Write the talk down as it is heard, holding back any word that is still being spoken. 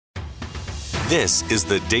This is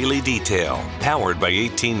the Daily Detail, powered by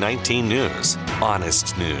 1819 News.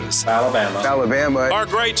 Honest news. Alabama. Our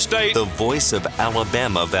great state. The voice of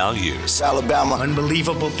Alabama values. Alabama.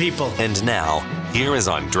 Unbelievable people. And now, here is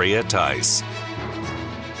Andrea Tice.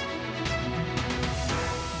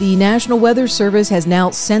 The National Weather Service has now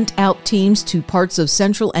sent out teams to parts of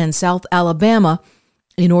central and south Alabama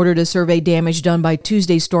in order to survey damage done by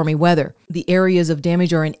Tuesday's stormy weather. The areas of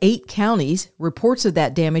damage are in 8 counties. Reports of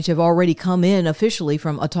that damage have already come in officially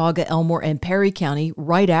from Autauga, Elmore, and Perry County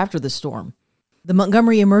right after the storm. The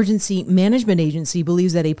Montgomery Emergency Management Agency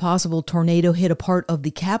believes that a possible tornado hit a part of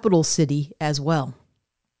the capital city as well.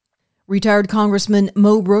 Retired Congressman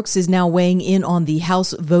Mo Brooks is now weighing in on the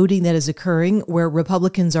House voting that is occurring, where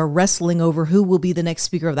Republicans are wrestling over who will be the next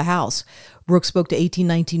Speaker of the House. Brooks spoke to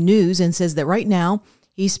 1819 News and says that right now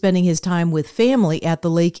he's spending his time with family at the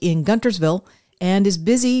lake in Guntersville and is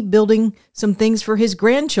busy building some things for his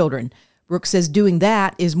grandchildren. Brooks says doing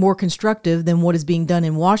that is more constructive than what is being done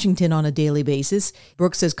in Washington on a daily basis.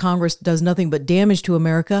 Brooks says Congress does nothing but damage to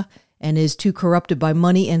America and is too corrupted by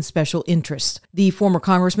money and special interests. The former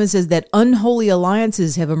congressman says that unholy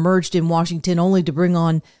alliances have emerged in Washington only to bring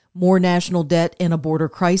on more national debt and a border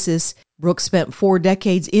crisis. Brooks spent 4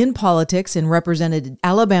 decades in politics and represented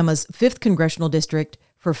Alabama's 5th congressional district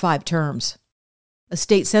for 5 terms. A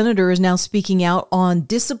state senator is now speaking out on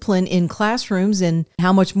discipline in classrooms and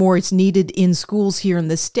how much more it's needed in schools here in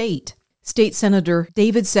the state. State Senator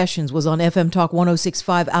David Sessions was on FM Talk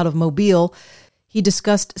 106.5 out of Mobile. He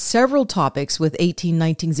discussed several topics with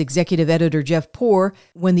 1819's executive editor Jeff Poore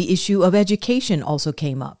when the issue of education also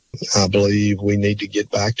came up. I believe we need to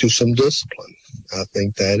get back to some discipline. I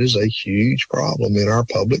think that is a huge problem in our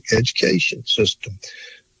public education system.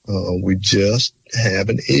 We just have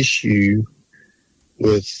an issue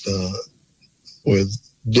with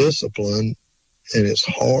discipline, and it's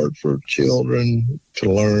hard for children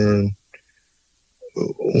to learn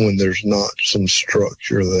when there's not some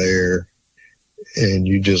structure there, and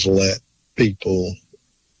you just let people,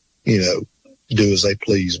 do as they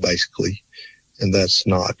please, basically. And that's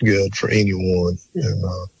not good for anyone. And,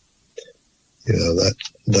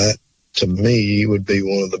 that to me would be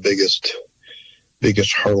one of the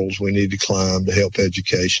biggest hurdles we need to climb to help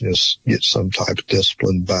education is get some type of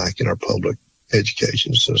discipline back in our public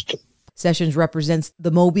education system. Sessions represents the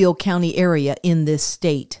Mobile County area in this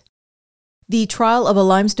state. The trial of a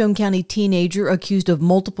Limestone County teenager accused of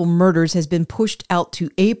multiple murders has been pushed out to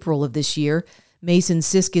April of this year. Mason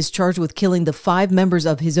Sisk is charged with killing the 5 members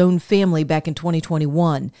of his own family back in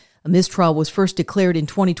 2021. A mistrial was first declared in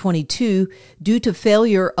 2022 due to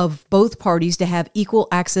failure of both parties to have equal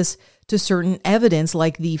access to certain evidence,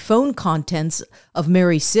 like the phone contents of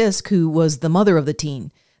Mary Sisk, who was the mother of the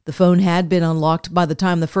teen. The phone had been unlocked by the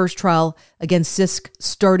time the first trial against Sisk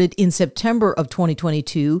started in September of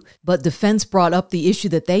 2022, but defense brought up the issue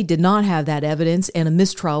that they did not have that evidence, and a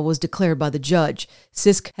mistrial was declared by the judge.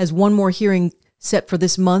 Sisk has one more hearing set for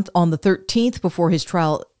this month on the 13th before his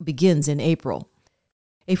trial begins in April.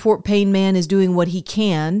 A Fort Payne man is doing what he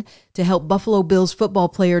can to help Buffalo Bills football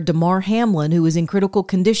player Damar Hamlin, who is in critical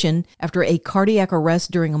condition after a cardiac arrest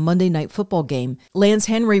during a Monday night football game. Lance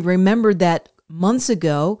Henry remembered that months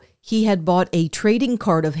ago, he had bought a trading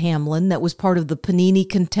card of Hamlin that was part of the Panini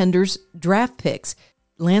Contenders draft picks.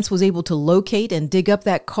 Lance was able to locate and dig up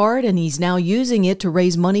that card, and he's now using it to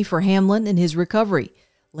raise money for Hamlin and his recovery.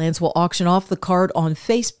 Lance will auction off the card on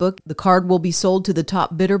Facebook. The card will be sold to the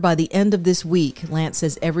top bidder by the end of this week. Lance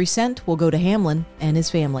says every cent will go to Hamlin and his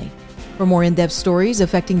family. For more in-depth stories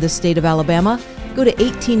affecting the state of Alabama, go to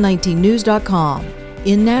 1819news.com.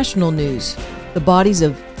 In national news, the bodies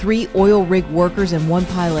of 3 oil rig workers and 1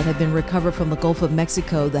 pilot have been recovered from the Gulf of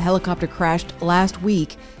Mexico. The helicopter crashed last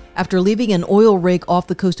week after leaving an oil rig off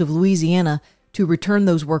the coast of Louisiana to return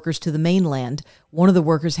those workers to the mainland. One of the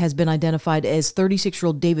workers has been identified as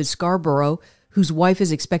 36-year-old David Scarborough, whose wife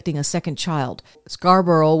is expecting a second child.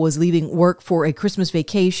 Scarborough was leaving work for a Christmas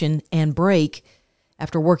vacation and break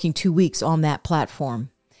after working 2 weeks on that platform.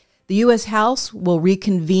 The U.S. House will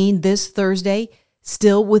reconvene this Thursday,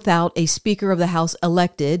 still without a Speaker of the House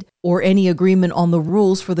elected or any agreement on the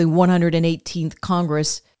rules for the 118th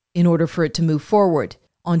Congress in order for it to move forward.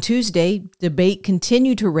 On Tuesday, debate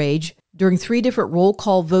continued to rage during 3 different roll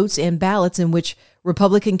call votes and ballots in which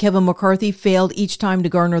Republican Kevin McCarthy failed each time to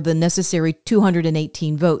garner the necessary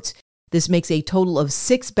 218 votes. This makes a total of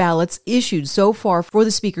 6 ballots issued so far for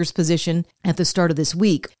the Speaker's position at the start of this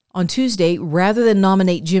week. On Tuesday, rather than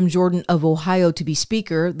nominate Jim Jordan of Ohio to be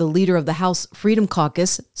Speaker, the leader of the House Freedom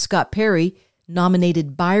Caucus, Scott Perry,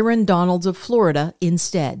 nominated Byron Donalds of Florida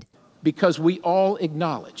instead. Because we all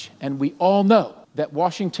acknowledge and we all know that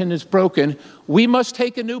Washington is broken, we must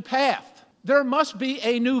take a new path. There must be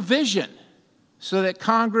a new vision so that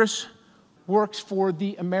Congress works for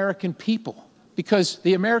the American people, because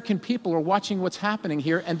the American people are watching what's happening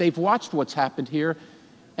here, and they've watched what's happened here,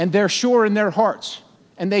 and they're sure in their hearts,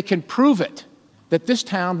 and they can prove it, that this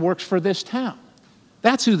town works for this town.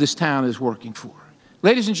 That's who this town is working for.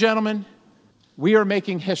 Ladies and gentlemen, we are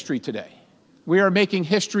making history today. We are making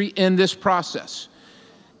history in this process.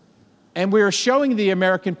 And we are showing the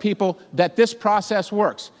American people that this process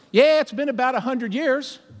works. Yeah, it's been about 100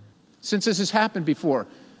 years since this has happened before.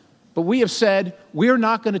 But we have said we're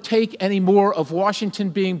not going to take any more of Washington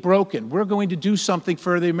being broken. We're going to do something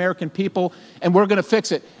for the American people, and we're going to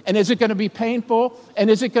fix it. And is it going to be painful? And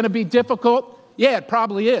is it going to be difficult? Yeah, it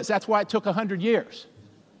probably is. That's why it took 100 years.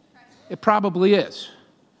 It probably is.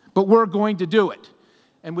 But we're going to do it.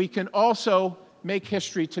 And we can also make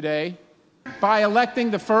history today by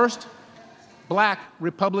electing the first Black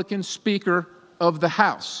Republican Speaker of the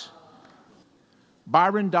House.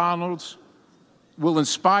 Byron Donalds will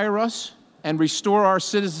inspire us and restore our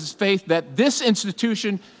citizens' faith that this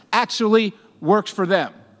institution actually works for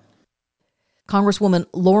them. Congresswoman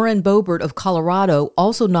Lauren Boebert of Colorado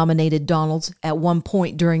also nominated Donalds at one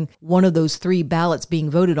point during one of those 3 ballots being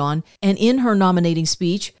voted on, and in her nominating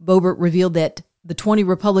speech, Boebert revealed that the 20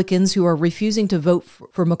 Republicans who are refusing to vote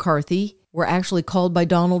for McCarthy were actually called by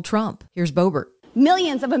Donald Trump. Here's Boebert.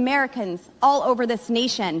 Millions of Americans all over this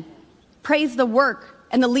nation praise the work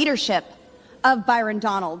and the leadership of Byron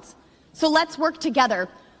Donalds. So let's work together.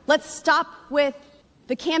 Let's stop with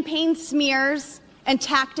the campaign smears and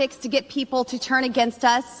tactics to get people to turn against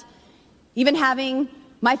us, even having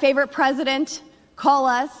my favorite president call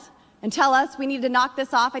us and tell us we need to knock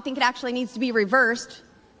this off. I think it actually needs to be reversed.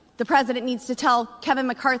 The president needs to tell Kevin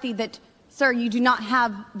McCarthy that, sir, you do not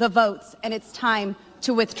have the votes and it's time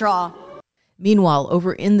to withdraw. Meanwhile,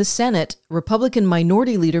 over in the Senate, Republican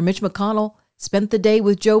Minority Leader Mitch McConnell spent the day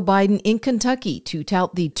with Joe Biden in Kentucky to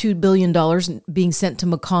tout the $2 billion being sent to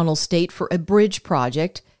McConnell's state for a bridge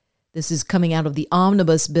project. This is coming out of the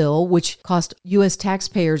omnibus bill, which cost U.S.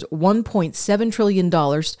 taxpayers $1.7 trillion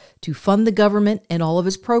to fund the government and all of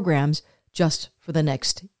its programs just for the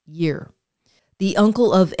next year. The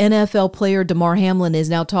uncle of NFL player Damar Hamlin is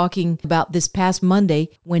now talking about this past Monday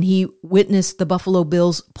when he witnessed the Buffalo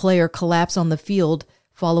Bills player collapse on the field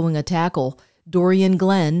following a tackle. Dorian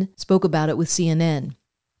Glenn spoke about it with CNN.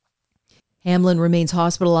 Hamlin remains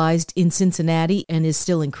hospitalized in Cincinnati and is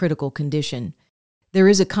still in critical condition. There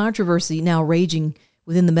is a controversy now raging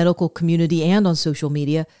within the medical community and on social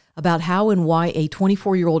media about how and why a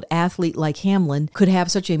 24-year-old athlete like Hamlin could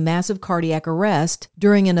have such a massive cardiac arrest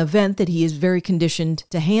during an event that he is very conditioned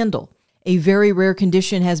to handle. A very rare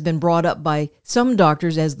condition has been brought up by some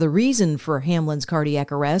doctors as the reason for Hamlin's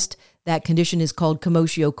cardiac arrest. That condition is called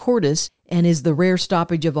commotio cordis and is the rare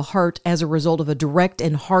stoppage of a heart as a result of a direct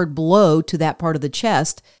and hard blow to that part of the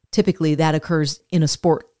chest. Typically, that occurs in a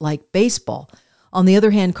sport like baseball. On the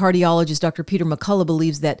other hand, cardiologist Dr. Peter McCullough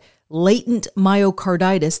believes that latent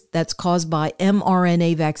myocarditis that's caused by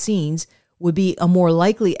mRNA vaccines would be a more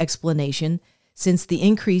likely explanation, since the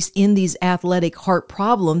increase in these athletic heart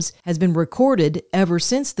problems has been recorded ever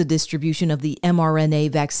since the distribution of the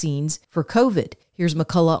mRNA vaccines for COVID. Here's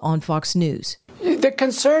McCullough on Fox News. The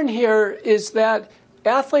concern here is that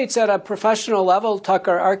athletes at a professional level,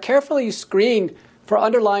 Tucker, are carefully screened for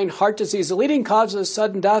underlying heart disease. The leading cause of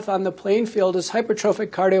sudden death on the playing field is hypertrophic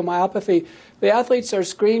cardiomyopathy. The athletes are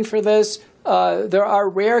screened for this. There are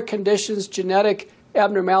rare conditions, genetic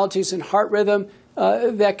abnormalities in heart rhythm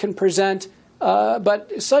that can present.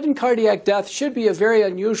 But sudden cardiac death should be a very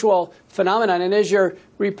unusual phenomenon. And as your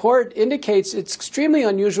report indicates, it's extremely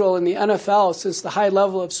unusual in the NFL since the high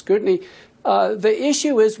level of scrutiny. The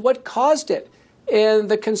issue is what caused it. And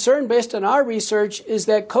the concern based on our research is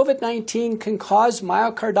that COVID-19 can cause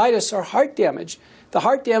myocarditis or heart damage. The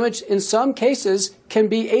heart damage in some cases can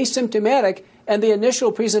be asymptomatic, and the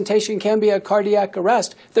initial presentation can be a cardiac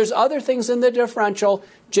arrest. There's other things in the differential,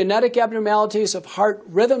 genetic abnormalities of heart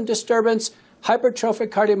rhythm disturbance, hypertrophic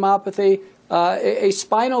cardiomyopathy, a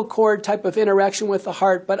spinal cord type of interaction with the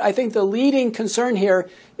heart. But I think the leading concern here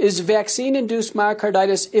is vaccine-induced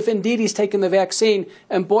myocarditis if indeed he's taken the vaccine.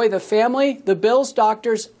 And boy, the family, the Bills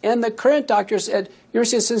doctors, and the current doctors at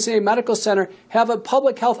University of Cincinnati Medical Center have a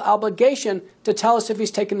public health obligation to tell us if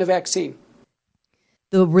he's taken the vaccine.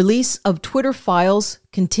 The release of Twitter files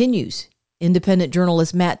continues. Independent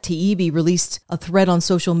journalist Matt Taibbi released a thread on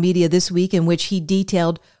social media this week in which he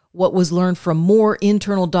detailed what was learned from more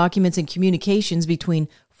internal documents and communications between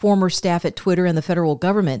former staff at Twitter and the federal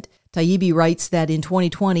government. Taibbi writes that in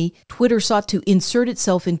 2020, Twitter sought to insert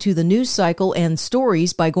itself into the news cycle and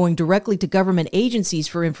stories by going directly to government agencies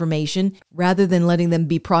for information rather than letting them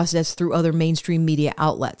be processed through other mainstream media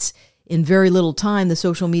outlets. In very little time, the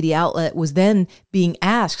social media outlet was then being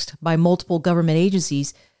asked by multiple government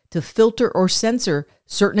agencies to filter or censor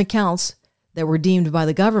certain accounts that were deemed by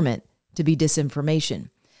the government to be disinformation.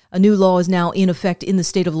 A new law is now in effect in the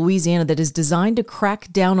state of Louisiana that is designed to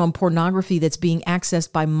crack down on pornography that's being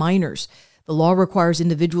accessed by minors. The law requires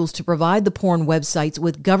individuals to provide the porn websites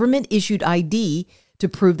with government-issued ID to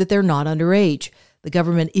prove that they're not underage. The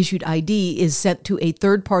government-issued ID is sent to a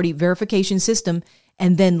third-party verification system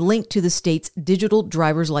and then linked to the state's digital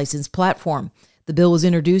driver's license platform. The bill was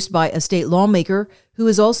introduced by a state lawmaker who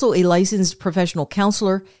is also a licensed professional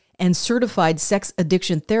counselor and certified sex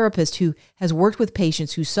addiction therapist who has worked with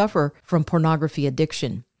patients who suffer from pornography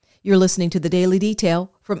addiction. You're listening to The Daily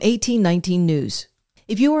Detail from 1819 News.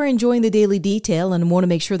 If you are enjoying The Daily Detail and want to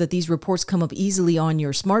make sure that these reports come up easily on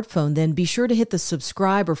your smartphone, then be sure to hit the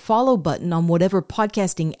subscribe or follow button on whatever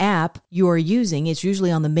podcasting app you are using. It's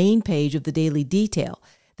usually on the main page of The Daily Detail.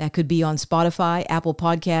 That could be on Spotify, Apple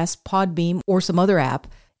Podcasts, Podbeam, or some other app.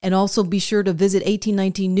 And also be sure to visit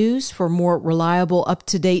 1819 News for more reliable,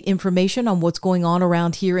 up-to-date information on what's going on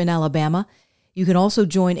around here in Alabama. You can also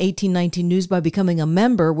join 1819 News by becoming a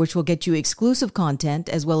member, which will get you exclusive content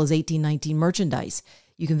as well as 1819 merchandise.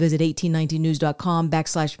 You can visit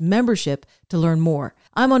 1819news.com/membership to learn more.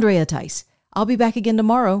 I'm Andrea Tice. I'll be back again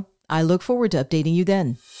tomorrow. I look forward to updating you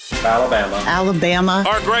then. Alabama. Alabama.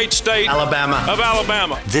 Our great state. Alabama. Of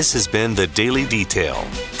Alabama. This has been The Daily Detail.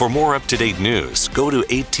 For more up-to-date news, go to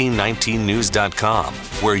 1819news.com,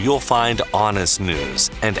 where you'll find honest news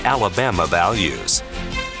and Alabama values.